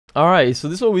Alright, so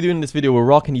this is what we do in this video. We're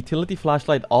rocking utility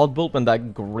flashlight, alt bulb, and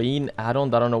that green add-on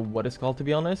that I don't know what it's called, to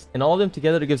be honest. And all of them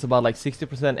together gives about like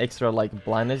 60% extra like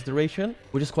blindness duration,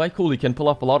 which is quite cool. You can pull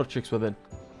off a lot of tricks with it.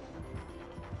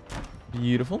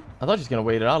 Beautiful. I thought she was gonna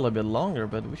wait it out a little bit longer,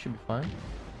 but we should be fine.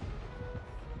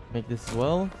 Make this as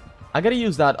well. I gotta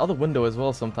use that other window as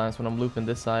well sometimes when I'm looping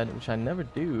this side, which I never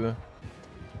do.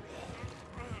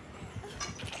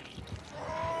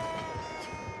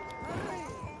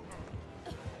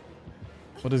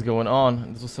 What is going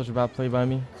on? This was such a bad play by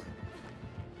me.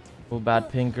 Little bad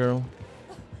pink girl.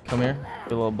 Come here.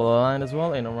 Be a little blind as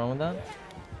well. Ain't no wrong with that.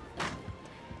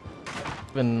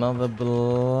 Another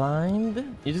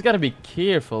blind. You just gotta be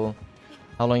careful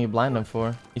how long you blind them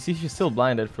for. You see, she's still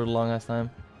blinded for the longest time.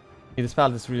 Yeah, this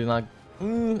palette is really not... I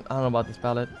don't know about this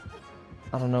palette.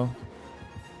 I don't know.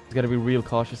 You gotta be real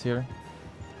cautious here.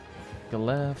 Go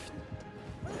left.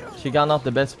 She got not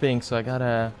the best pink, so I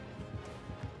gotta...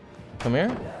 Come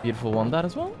here. Beautiful, won that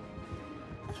as well.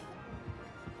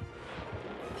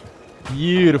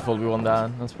 Beautiful, we won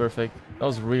that. That's perfect. That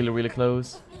was really, really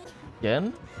close.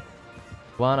 Again.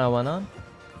 One on.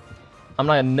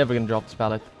 Never gonna drop this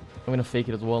pallet. I'm gonna fake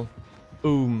it as well.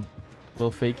 Boom.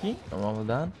 Little fakey. Nothing wrong with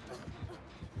that.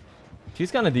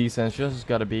 She's kind of decent. She just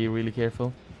gotta be really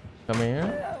careful. Come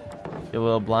here. Get a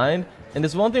little blind. And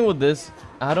there's one thing with this.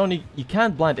 You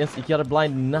can't blind instantly. You gotta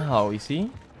blind now, you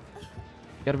see?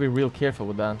 You gotta be real careful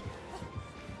with that.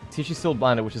 See, she's still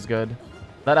blinded, which is good.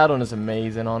 That add-on is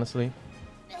amazing, honestly.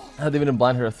 I didn't even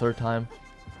blind her a third time.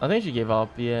 I think she gave up,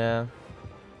 yeah.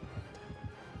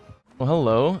 Well,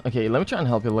 hello. Okay, let me try and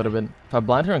help you a little bit. If I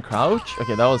blind her and crouch...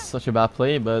 Okay, that was such a bad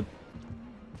play, but...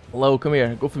 Hello, come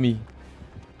here. Go for me.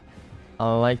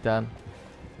 I like that.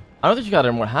 I don't think she got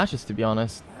any more hashes, to be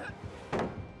honest.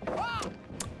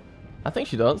 I think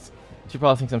she does. She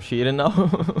probably thinks I'm cheating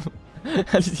now.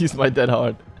 I just used my dead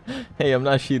hard. Hey, I'm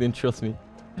not cheating, trust me.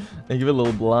 I give it a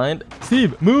little blind.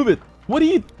 Steve, move it! What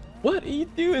are you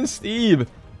doing, Steve?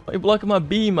 Why are you blocking my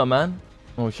beam, my man?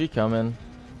 Oh, she coming.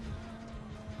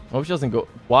 I hope she doesn't go.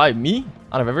 Why, me?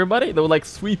 Out of everybody? There were like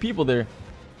 3 people there.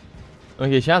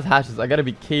 Okay, she has hashes. I gotta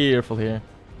be careful here.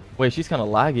 Wait, she's kind of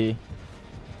laggy.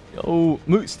 Oh,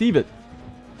 move, Steve it.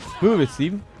 Move it,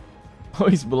 Steve. Oh,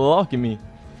 he's blocking me.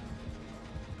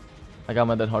 I got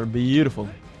my dead hard. Beautiful.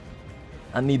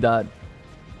 I need that.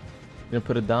 Gonna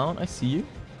put it down. I see you.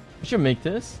 I should make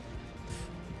this.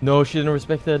 No, she didn't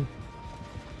respect it.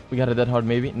 We got a dead hard,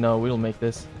 maybe. No, we'll make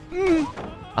this.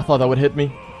 I thought that would hit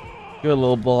me. You're a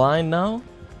little blind now.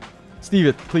 Steve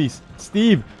it, please.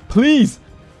 Steve, please.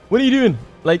 What are you doing?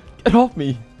 Like, get off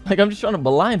me. Like, I'm just trying to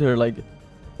blind her. Like,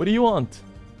 what do you want?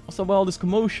 What's up with all this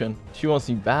commotion? She wants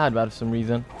me bad for some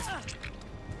reason.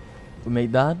 We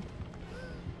made that.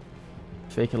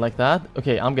 Fake it like that.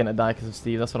 Okay, I'm gonna die because of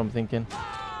Steve. That's what I'm thinking.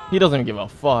 He doesn't give a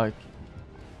fuck.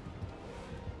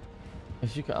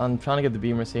 I'm trying to get the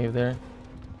beamer saved there.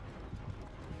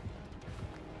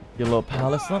 Get a little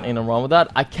palace done. Ain't no wrong with that.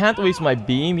 I can't waste my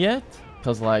beam yet.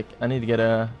 Because, like, I need to get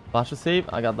a flash save.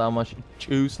 I got that much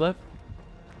juice left.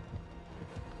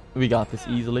 We got this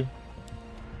easily.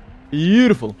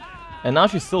 Beautiful. And now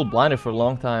she's still blinded for a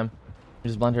long time.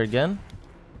 Just blind her again.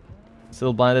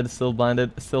 Still blinded, still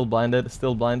blinded, still blinded,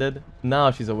 still blinded.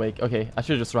 Now she's awake. Okay, I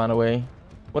should just run away.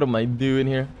 What am I doing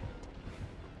here?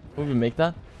 Will we make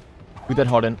that? We did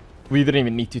harden. We didn't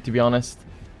even need to be honest.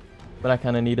 But I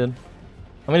kind of needed.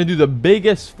 I'm going to do the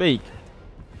biggest fake.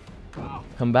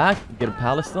 Come back, get a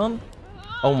palace done.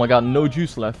 Oh my god, no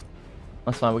juice left.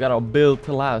 That's fine, we got our build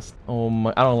to last. Oh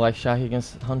my, I don't like Shaggy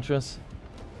against Huntress.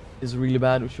 It's really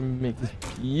bad. We should make this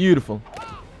beautiful.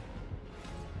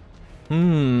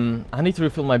 I need to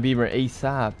refill my beaver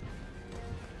ASAP.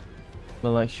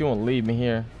 But like, she won't leave me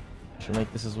here. Should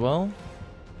make this as well.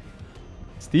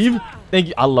 Steve, thank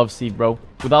you. I love Steve, bro.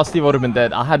 Without Steve, I would have been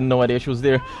dead. I had no idea she was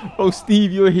there. Oh,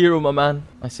 Steve, you're a hero, my man.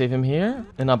 I save him here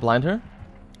and I blind her.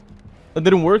 That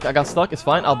didn't work. I got stuck. It's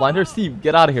fine. I'll blind her. Steve,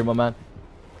 get out of here, my man.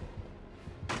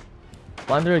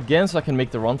 Blind her again so I can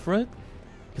make the run for it.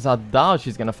 Because I doubt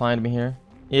she's going to find me here.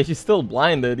 Yeah, she's still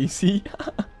blinded. You see?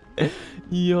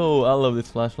 Yo, I love this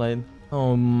flashlight.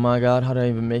 Oh my god, how did I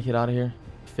even make it out of here?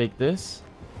 Fake this.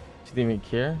 She didn't even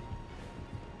care.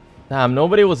 Damn,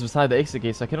 nobody was beside the exit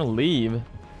gate, so I couldn't leave.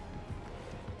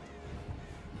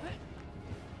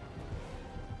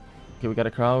 Okay, we got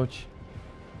a crouch.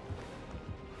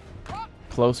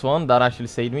 Close one. That actually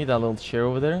saved me, that little chair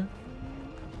over there.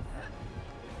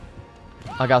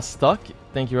 I got stuck.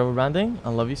 Thank you, rubber banding. I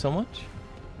love you so much.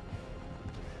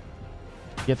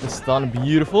 Get the stun.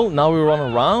 Beautiful. Now we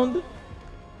run around.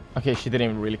 Okay, she didn't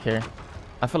even really care.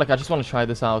 I feel like I just want to try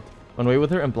this out. Run away with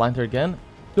her and blind her again.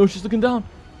 No, she's looking down.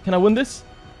 Can I win this?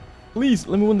 Please,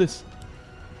 let me win this.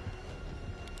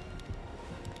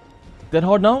 Dead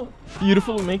hard now.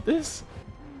 Beautiful. Make this.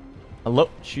 Hello.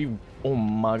 She. Oh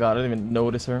my god. I didn't even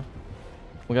notice her.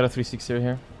 We got a 360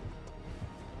 here.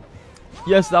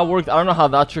 Yes, that worked. I don't know how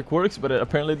that trick works, but it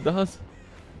apparently does.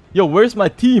 Yo, where's my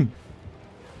team?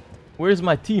 Where's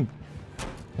my team?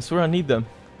 I swear I need them.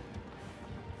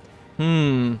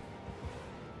 And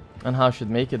how I should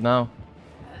make it now.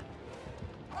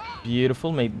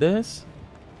 Beautiful. Made this.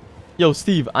 Yo,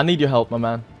 Steve, I need your help, my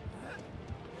man.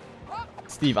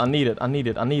 Steve, I need it. I need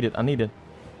it. I need it. I need it.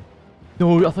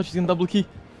 No, I thought she's gonna double key.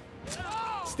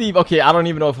 Steve, okay, I don't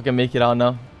even know if I can make it out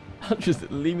now. Just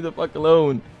leave me the fuck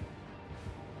alone.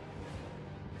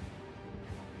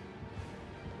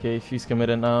 Okay, she's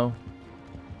committed now.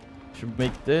 Should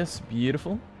make this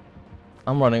beautiful.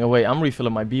 I'm running away. I'm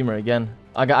refilling my beamer again.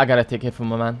 I gotta take a hit from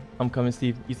my man. I'm coming,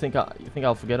 Steve. You think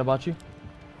I'll forget about you?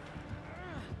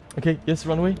 Okay, yes,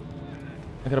 run away.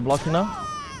 I gotta block her now.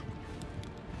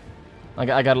 I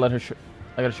gotta let her.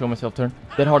 I gotta show myself turn.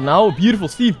 Dead hard now. Beautiful,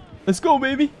 Steve. Let's go,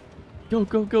 baby. Go,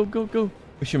 go, go, go, go.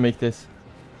 We should make this.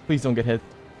 Please don't get hit.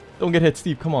 Don't get hit,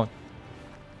 Steve. Come on.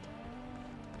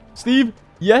 Steve.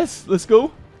 Yes, let's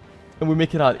go. And we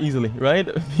make it out easily, right?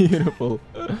 Beautiful.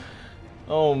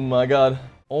 Oh my god.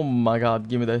 Oh my god.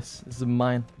 Give me this. This is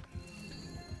mine.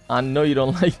 I know you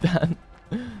don't like that.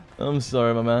 I'm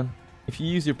sorry, my man. If you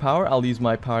use your power, I'll use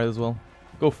my power as well.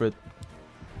 Go for it.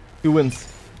 Who wins?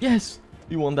 Yes!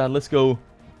 You won that. Let's go.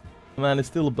 Man, it's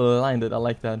still blinded. I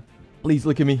like that. Please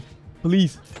look at me.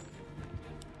 Please.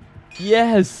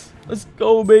 Yes! Let's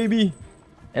go, baby.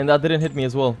 And that didn't hit me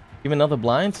as well. Give me another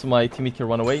blind so my teammate can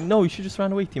run away. No, you should just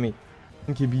run away, teammate.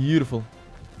 Okay, beautiful.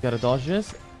 Gotta dodge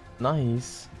this.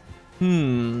 Nice.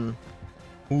 Ooh,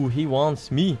 he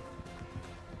wants me.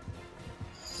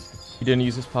 He didn't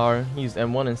use his power. He used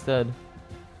M1 instead.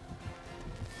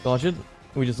 Dodge it.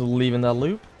 We just leave in that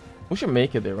loop. We should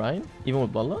make it there, right? Even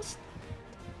with Bloodlust?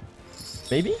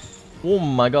 Maybe? Oh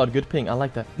my god, good ping. I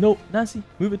like that. No, Nancy,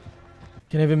 move it.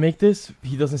 Can I even make this?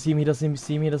 He doesn't see me, doesn't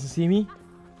see me, doesn't see me.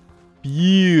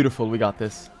 Beautiful, we got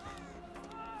this.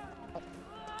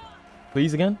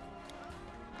 Please again.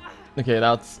 Okay,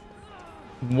 that's...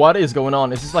 What is going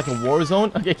on? Is this like a war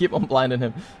zone? Okay, keep on blinding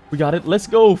him. We got it. Let's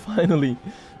go, finally.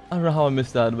 I don't know how I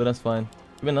missed that, but that's fine.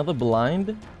 Give me another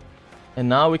blind. And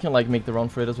now we can like make the run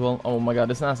for it as well. Oh my god,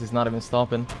 this Nasty's not even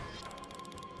stopping.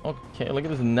 Okay, look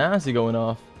at this Nasty going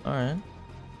off. Alright.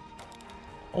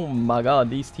 Oh my god,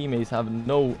 these teammates have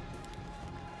no...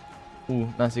 Ooh,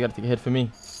 Nasty gotta take a hit for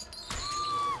me.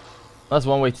 That's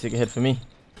one way to take a hit for me.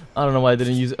 I don't know why I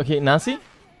didn't use it. Okay, Nancy?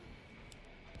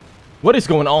 What is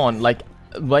going on? Like,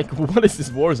 what is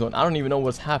this war zone? I don't even know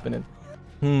what's happening.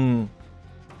 I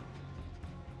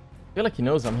feel like he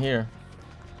knows I'm here.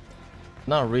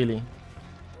 Not really.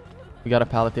 We got a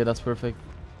pallet there. That's perfect.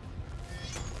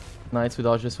 Nice. We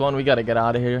dodged this one. We gotta get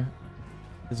out of here.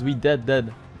 Is we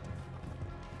dead?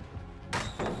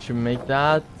 Should make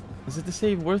that. Is it the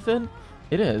save worth it?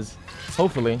 It is.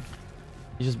 Hopefully.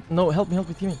 You just... No, help me,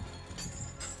 teammate.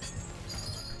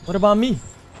 What about me?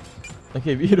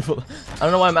 Okay, beautiful. I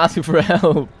don't know why I'm asking for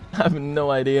help. I have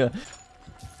no idea.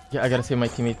 Yeah, I gotta save my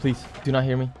teammate. Please, do not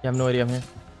hear me. You have no idea I'm here.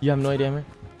 You have no idea I'm here.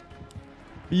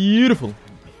 Beautiful.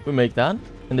 We make that.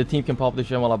 And the team can pop the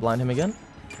gem while I blind him again.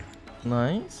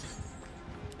 Nice.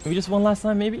 Maybe just one last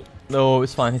time, maybe? No,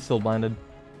 it's fine. He's still blinded.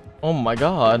 Oh my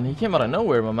god. He came out of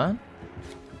nowhere, my man.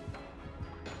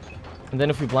 And then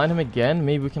if we blind him again,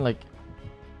 maybe we can, like,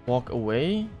 walk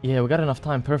away. Yeah, we got enough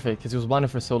time. Perfect. Because he was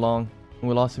blinded for so long. And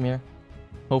we lost him here.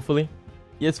 Hopefully.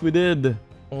 Yes, we did.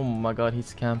 Oh my god.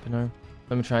 He's camping her.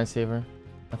 Let me try and save her.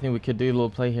 I think we could do a little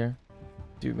play here.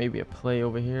 Do maybe a play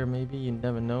over here, maybe. You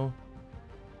never know.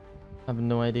 I have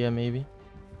no idea, maybe.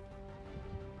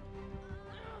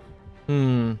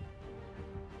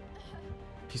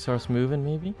 She starts moving,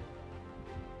 maybe.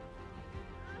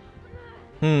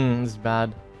 This is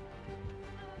bad.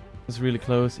 It's really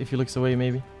close. If he looks away,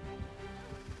 maybe.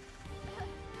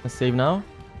 Let's save now.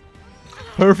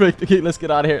 Perfect. Okay, let's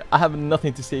get out of here. I have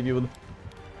nothing to save you with.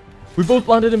 We both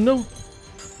blinded him. No.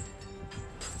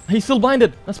 He's still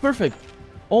blinded. That's perfect.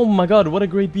 Oh my god, what a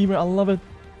great beamer. I love it.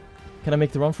 Can I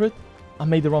make the run for it? I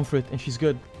made the run for it, and she's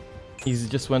good. He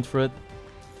just went for it.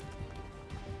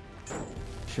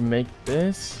 Should make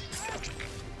this.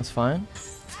 That's fine.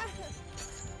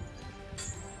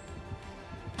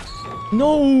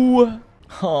 No!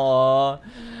 Aww.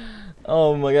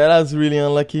 Oh my god, that's really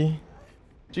unlucky.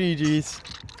 GG's.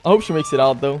 I hope she makes it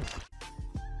out, though.